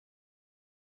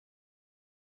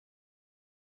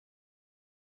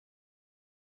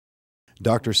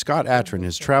Dr. Scott Atran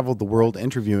has traveled the world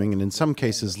interviewing and in some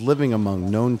cases living among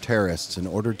known terrorists in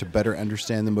order to better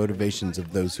understand the motivations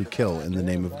of those who kill in the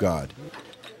name of God.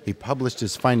 He published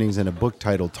his findings in a book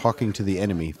titled Talking to the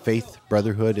Enemy, Faith,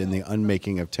 Brotherhood, and the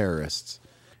Unmaking of Terrorists.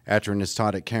 Atran is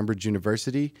taught at Cambridge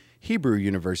University, Hebrew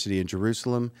University in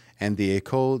Jerusalem, and the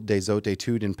École des Hautes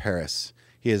Études in Paris.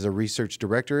 He is a research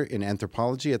director in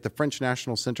anthropology at the French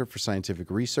National Center for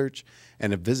Scientific Research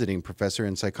and a visiting professor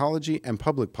in psychology and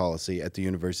public policy at the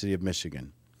University of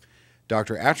Michigan.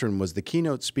 Dr. Atran was the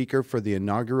keynote speaker for the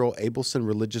inaugural Ableson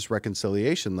Religious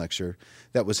Reconciliation Lecture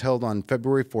that was held on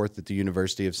February 4th at the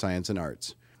University of Science and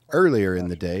Arts. Earlier in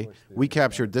the day, we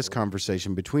captured this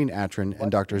conversation between Atran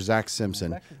and Dr. Zach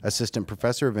Simpson, Assistant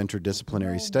Professor of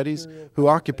Interdisciplinary Studies, who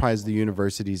occupies the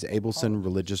university's Ableson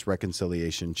Religious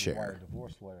Reconciliation Chair. We're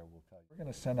going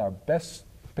to send our best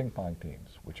ping pong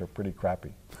teams, which are pretty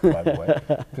crappy, by the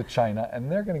way, to China,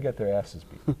 and they're going to get their asses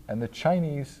beat. And the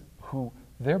Chinese, who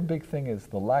their big thing is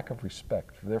the lack of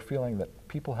respect. They're feeling that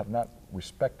people have not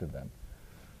respected them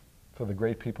for the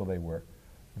great people they were.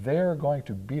 They're going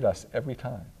to beat us every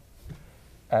time.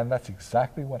 And that's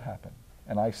exactly what happened.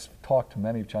 And I talked to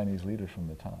many Chinese leaders from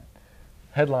the time.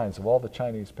 Headlines of all the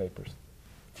Chinese papers,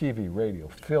 TV, radio,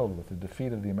 filled with the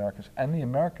defeat of the Americans. And the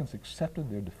Americans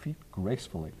accepted their defeat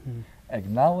gracefully,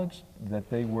 acknowledged that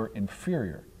they were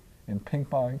inferior in ping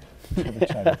pong to the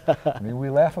Chinese. I mean, we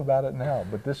laugh about it now,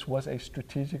 but this was a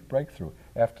strategic breakthrough.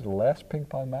 After the last ping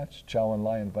pong match, Zhou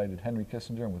Enlai invited Henry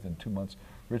Kissinger, and within 2 months,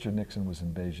 Richard Nixon was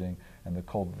in Beijing, and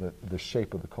the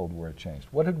shape of the Cold War had changed.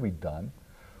 What had we done?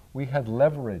 We had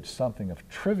leveraged something of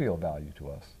trivial value to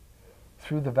us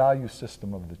through the value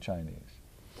system of the Chinese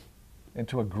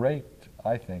into a great,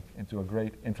 I think, into a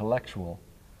great intellectual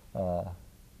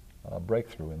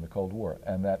breakthrough in the Cold War.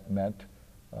 And that meant,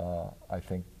 I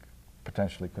think,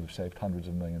 potentially could have saved hundreds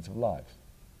of millions of lives.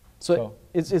 So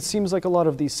it seems like a lot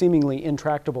of these seemingly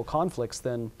intractable conflicts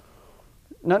then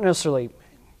not necessarily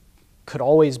could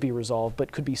always be resolved,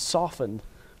 but could be softened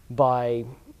by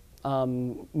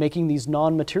making these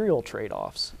non-material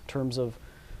trade-offs in terms of,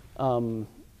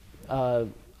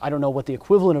 I don't know what the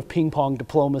equivalent of ping-pong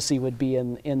diplomacy would be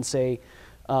in say,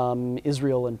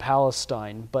 Israel and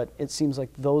Palestine, but it seems like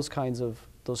those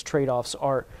trade-offs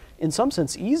are, in some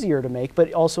sense, easier to make,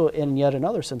 but also, in yet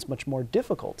another sense, much more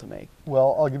difficult to make.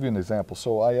 Well, I'll give you an example.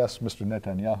 So I asked Mr.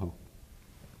 Netanyahu,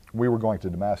 we were going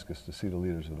to Damascus to see the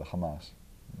leaders of the Hamas,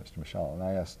 Mr. Mishal, and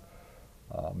I asked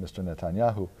Mr.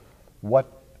 Netanyahu,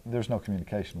 there's no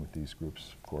communication with these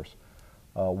groups, of course,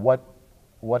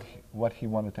 what he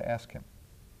wanted to ask him.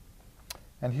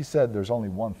 And he said, there's only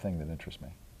one thing that interests me.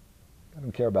 I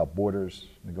don't care about borders,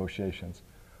 negotiations.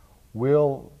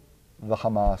 Will the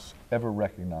Hamas ever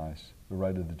recognize the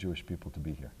right of the Jewish people to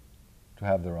be here, to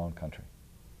have their own country?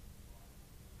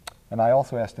 And I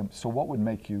also asked him, so what would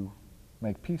make you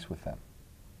make peace with them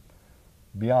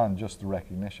beyond just the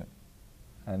recognition?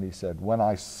 And he said, when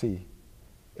I see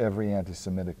every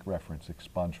anti-Semitic reference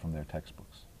expunged from their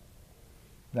textbooks,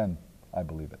 then I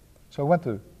believe it. So I went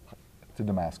to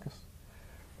Damascus,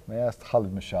 and I asked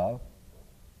Khalid Mashal,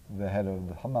 the head of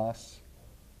the Hamas,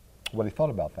 what he thought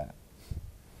about that.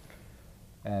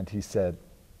 And he said,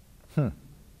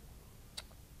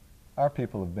 our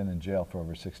people have been in jail for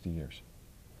over 60 years.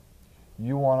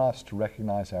 You want us to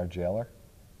recognize our jailer,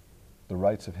 the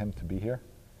rights of him to be here?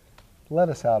 Let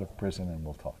us out of prison and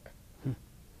we'll talk.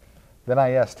 Then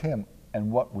I asked him,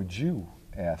 and what would you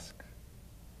ask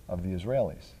of the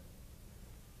Israelis?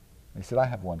 He said, I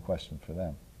have one question for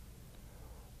them.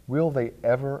 Will they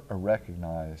ever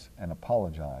recognize and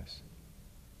apologize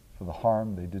for the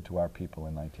harm they did to our people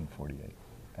in 1948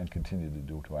 and continue to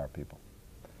do to our people?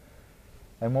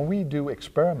 And when we do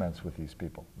experiments with these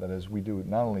people, that is, we do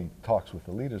not only talks with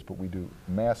the leaders, but we do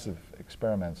massive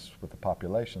experiments with the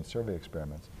population, survey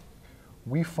experiments,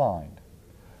 we find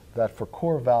that for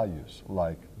core values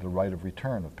like the right of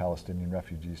return of Palestinian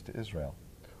refugees to Israel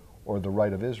or the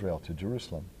right of Israel to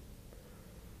Jerusalem,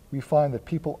 we find that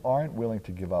people aren't willing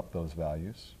to give up those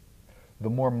values. The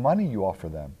more money you offer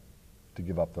them to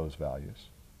give up those values,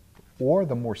 or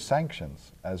the more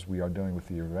sanctions, as we are doing with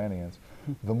the Iranians,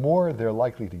 the more they're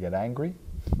likely to get angry,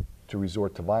 to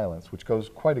resort to violence, which goes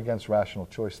quite against rational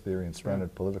choice theory and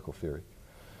standard political theory.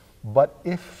 But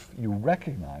if you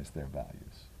recognize their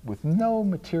values with no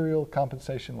material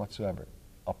compensation whatsoever,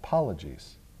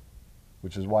 apologies,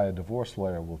 which is why a divorce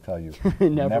lawyer will tell you,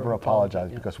 never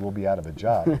apologize because we'll be out of a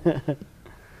job.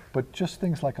 But just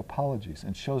things like apologies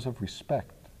and shows of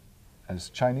respect, as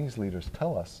Chinese leaders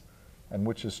tell us, and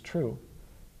which is true,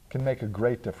 can make a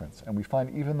great difference. And we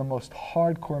find even the most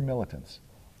hardcore militants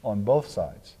on both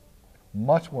sides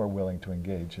much more willing to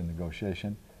engage in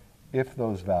negotiation if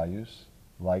those values,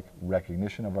 like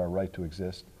recognition of our right to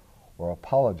exist or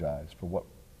apologize for what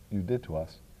you did to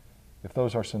us, if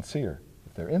those are sincere.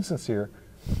 If they're insincere,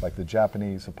 like the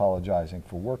Japanese apologizing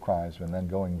for war crimes and then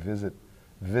going visit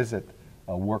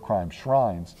war crime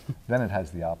shrines, then it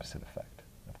has the opposite effect,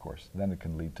 of course. Then it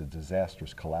can lead to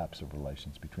disastrous collapse of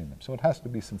relations between them. So it has to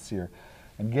be sincere,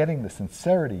 and getting the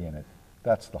sincerity in it,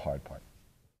 that's the hard part.